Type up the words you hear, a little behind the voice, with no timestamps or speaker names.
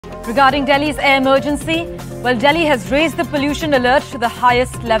Regarding Delhi's air emergency, well, Delhi has raised the pollution alert to the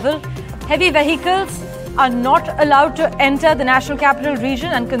highest level. Heavy vehicles are not allowed to enter the National Capital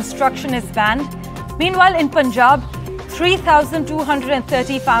Region and construction is banned. Meanwhile, in Punjab,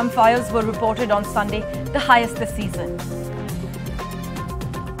 3,230 farm fires were reported on Sunday, the highest this season.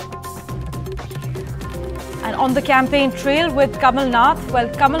 And on the campaign trail with Kamal Nath, well,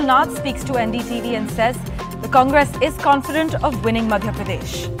 Kamal Nath speaks to NDTV and says the Congress is confident of winning Madhya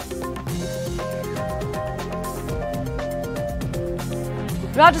Pradesh.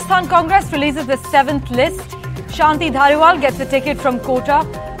 Rajasthan Congress releases the 7th list. Shanti Dhariwal gets a ticket from Kota,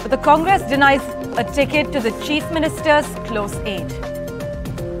 but the Congress denies a ticket to the Chief Minister's close aide.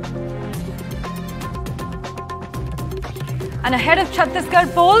 And ahead of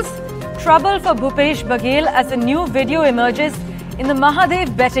Chhattisgarh polls, trouble for Bhupesh Baghel as a new video emerges in the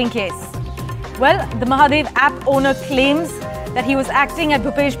Mahadev betting case. Well, the Mahadev app owner claims that he was acting at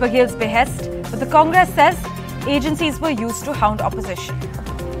Bhupesh Baghel's behest, but the Congress says agencies were used to hound opposition.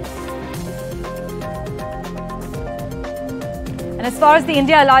 And as far as the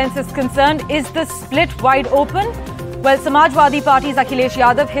India alliance is concerned, is the split wide open? Well, Samajwadi Party's Akhilesh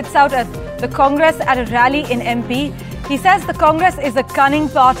Yadav hits out at the Congress at a rally in MP. He says the Congress is a cunning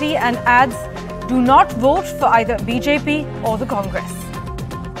party and adds, do not vote for either BJP or the Congress.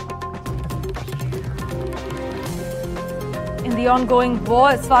 In the ongoing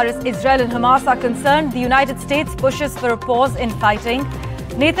war, as far as Israel and Hamas are concerned, the United States pushes for a pause in fighting.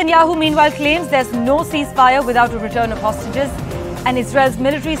 Netanyahu, meanwhile, claims there's no ceasefire without a return of hostages. And Israel's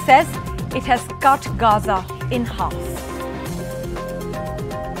military says it has cut Gaza in half.